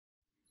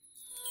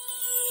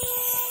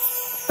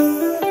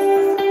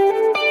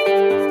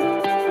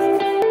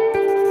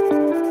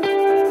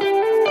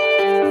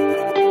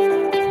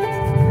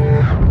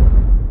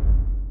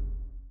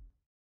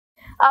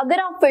अगर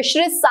आप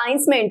fisheries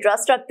science में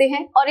इंटरेस्ट रखते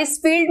हैं और इस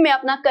फील्ड में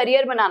अपना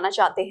करियर बनाना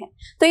चाहते हैं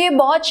तो ये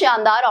बहुत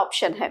शानदार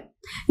ऑप्शन है।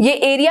 ये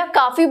एरिया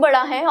काफी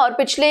बड़ा है और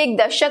पिछले एक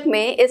दशक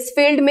में इस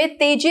फील्ड में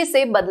तेजी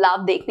से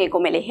बदलाव देखने को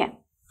मिले हैं।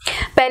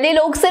 पहले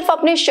लोग सिर्फ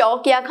अपने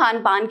शौक या खान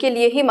पान के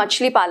लिए ही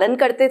मछली पालन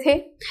करते थे,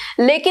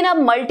 लेकिन अब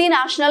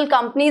मल्टीनेशनल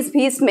कंपनीज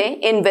भी इसमें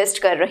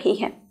इन्वेस्ट कर रही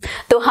हैं।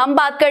 तो हम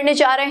बात करने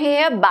जा रहे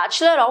हैं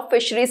बैचलर ऑफ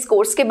फिशरीज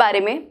कोर्स के बारे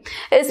में।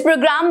 इस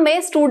प्रोग्राम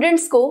में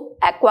स्टूडेंट्स को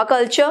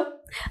aquaculture,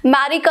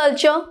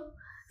 mariculture,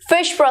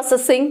 fish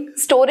processing,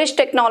 storage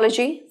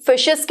technology,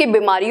 fishes की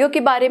बीमारियों के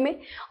बारे में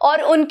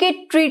और उनके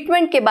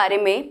ट्रीटमेंट के बारे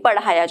में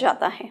पढ़ाया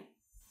जाता है।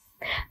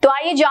 तो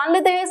आइए जान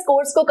लेते हैं इस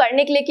कोर्स को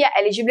करने के लिए क्या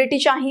एलिजिबिलिटी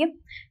चाहिए।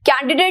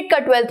 कैंडिडेट का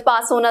 12th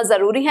पास होना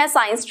जरूरी है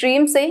साइंस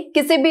स्ट्रीम से,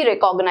 किसी भी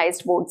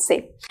रिकॉग्नाइज्ड बोर्ड से।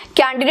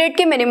 कैंडिडेट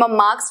के मिनिमम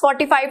मार्क्स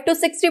 45 to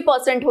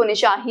 60% होने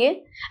चाहिए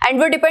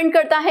एंड वो डिपेंड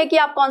करता है कि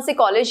आप कौन से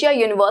कॉलेज या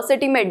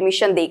यूनिवर्सिटी में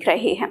एडमिशन देख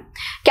रहे हैं।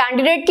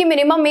 कैंडिडेट की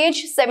मिनिमम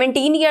एज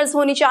 17 ईयर्स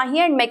होनी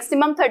चाहिए एंड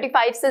मैक्सिमम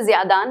 35 से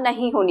ज्यादा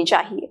नहीं होनी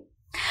चाहिए।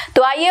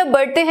 तो आइए अब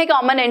बढ़ते हैं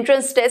कॉमन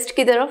एंट्रेंस टेस्ट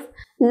की तरफ।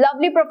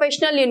 Lovely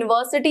professional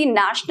university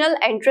national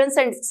entrance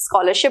and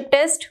scholarship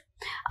test,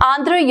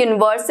 Andhra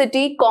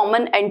university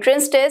common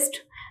entrance test,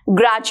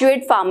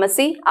 graduate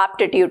pharmacy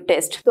aptitude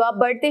test. तो आप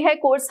बढ़ते हैं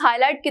कोर्स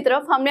हाईलाइट की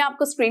तरफ। हमने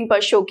आपको स्क्रीन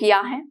पर शो किया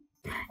है।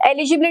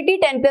 Eligibility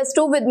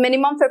 10+2 with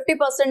minimum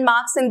 50%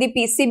 marks in the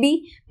PCB,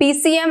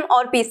 PCM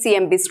और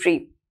PCMB stream.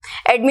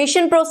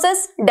 Admission process,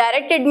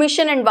 direct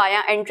admission and via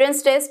entrance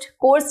test.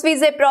 Course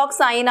fees approx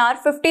INR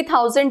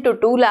 50,000 to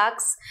 2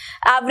 lakhs.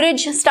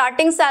 Average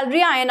starting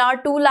salary INR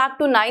 2 lakh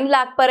to 9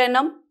 lakh per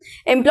annum.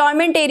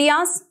 Employment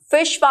areas,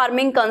 fish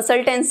farming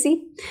consultancy,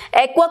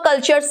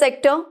 aquaculture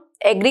sector,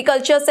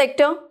 agriculture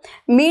sector,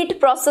 meat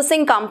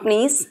processing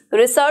companies,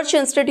 research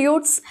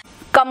institutes,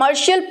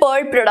 commercial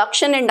pearl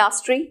production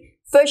industry,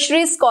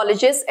 fisheries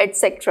colleges,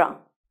 etc.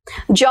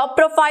 Job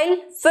profile,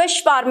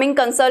 fish farming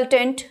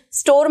consultant,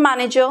 store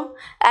manager,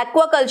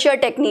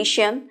 aquaculture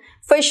technician,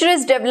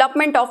 fisheries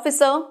development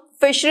officer,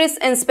 fisheries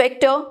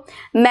inspector,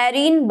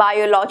 marine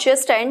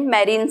biologist and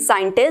marine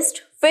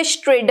scientist,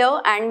 fish trader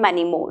and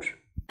many more.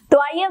 तो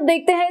आइए अब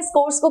देखते हैं इस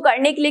course को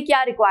करने के लिए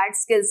क्या रिक्वायर्ड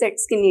स्किल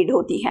सेट्स की नीड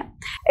होती है।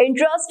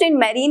 Interest in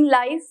marine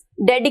life,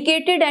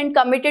 dedicated and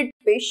committed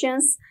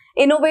patience,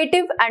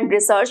 innovative and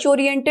research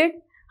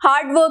oriented,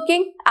 hard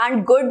working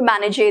and good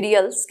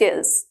managerial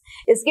skills.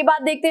 इसके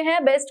बाद देखते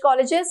हैं बेस्ट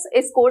कॉलेजेस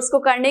इस कोर्स को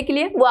करने के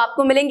लिए। वो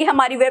आपको मिलेंगे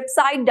हमारी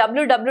वेबसाइट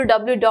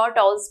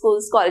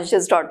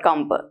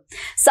www.allschoolscolleges.com पर।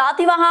 साथ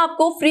ही वहां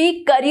आपको फ्री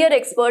करियर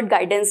एक्सपर्ट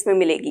गाइडेंस में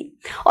मिलेगी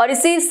और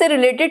इसी से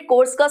रिलेटेड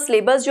कोर्स का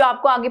सिलेबस जो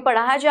आपको आगे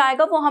पढ़ाया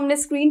जाएगा वो हमने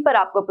स्क्रीन पर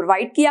आपको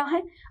प्रोवाइड किया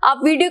है। आप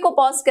वीडियो को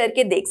पॉज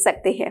करके देख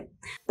सकते हैं।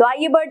 तो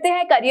आइए बढ़ते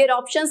हैं करियर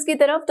ऑप्शंस की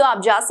तरफ। तो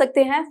आप जा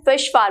सकते हैं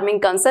fish farming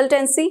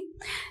consultancy,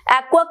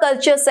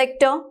 aquaculture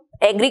sector,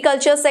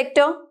 agriculture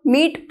sector,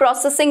 meat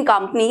processing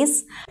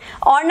companies,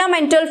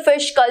 ornamental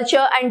fish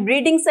culture and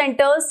breeding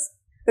centres,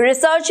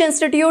 research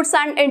institutes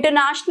and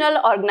international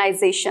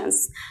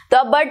organisations. तो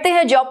अब बढ़ते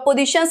हैं जॉब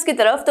पोजीशंस की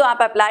तरफ। तो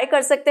आप अप्लाई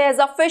कर सकते हैं as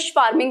a fish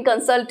farming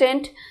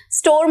consultant,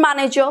 store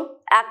manager,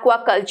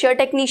 aquaculture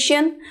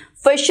technician,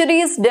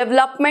 fisheries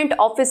development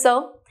officer,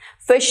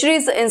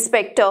 fisheries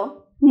inspector,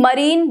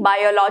 marine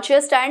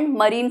biologist and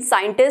marine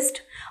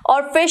scientist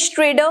और fish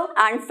trader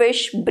and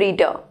fish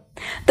breeder.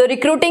 तो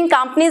रिक्रूटिंग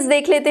कंपनीज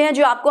देख लेते हैं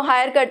जो आपको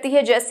हायर करती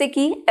है, जैसे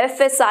कि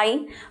FSI,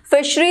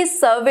 fisheries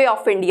survey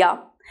of India,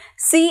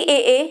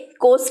 CAA,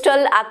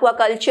 coastal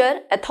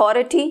aquaculture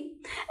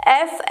authority,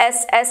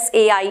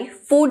 FSSAI,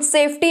 food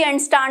safety and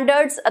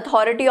standards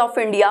authority of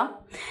India,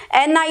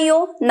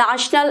 NIO,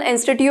 national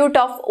institute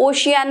of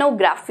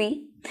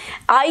ओशियानोग्राफी,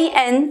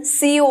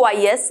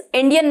 INCOIS,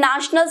 Indian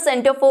national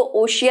centre for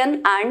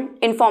ocean and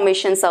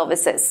information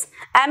services,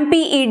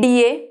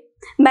 MPEDA,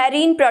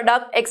 marine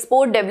product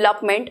export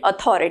development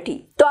authority.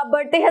 तो अब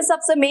बढ़ते हैं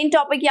सबसे main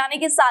topic यानी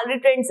कि salary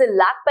trend से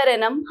lakh per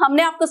annum.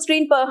 हमने आपको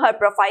स्क्रीन पर हर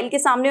प्रोफाइल के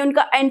सामने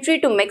उनका entry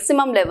to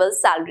maximum level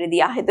salary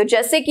दिया है। तो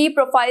जैसे कि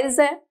प्रोफाइल्स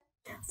है,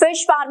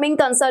 fish farming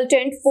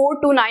consultant 4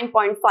 to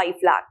 9.5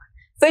 lakh,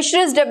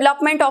 fisheries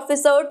development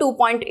officer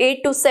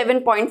 2.8 to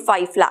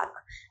 7.5 lakh,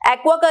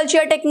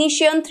 aquaculture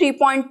technician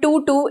 3.2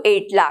 to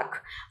 8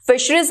 lakh,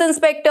 fisheries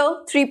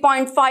inspector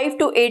 3.5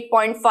 to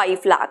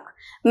 8.5 lakh,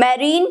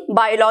 marine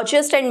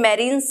biologist and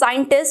marine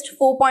scientist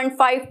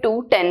 4.5 to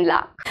 10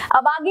 lakh.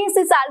 अब आगे इस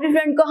सैलरी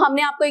ट्रेंड को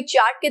हमने आपको एक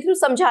चार्ट के थ्रू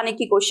समझाने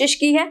की कोशिश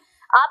की है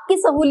आपकी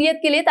सहूलियत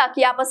के लिए,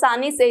 ताकि आप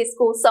आसानी से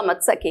इसको समझ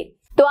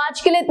सके। तो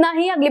आज के लिए इतना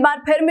ही। अगली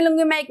बार फिर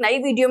मिलूंगी मैं एक नई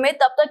वीडियो में।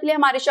 तब तक के लिए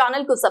हमारे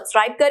चैनल को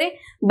सब्सक्राइब करें,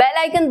 बेल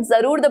आइकन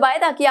जरूर दबाएं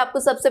ताकि आपको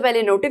सबसे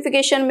पहले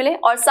नोटिफिकेशन मिले,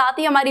 और साथ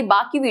ही हमारी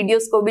बाकी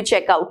वीडियोस को भी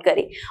चेकआउट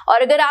करें।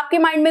 और अगर आपके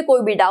माइंड में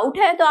कोई भी डाउट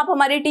है तो आप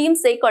हमारी टीम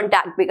से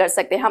कॉन्टैक्ट भी कर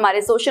सकते हैं।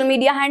 हमारे सोशल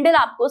मीडिया हैंडल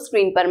आपको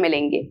स्क्रीन पर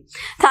मिलेंगे।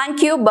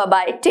 Thank you, bye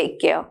bye, take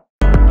care.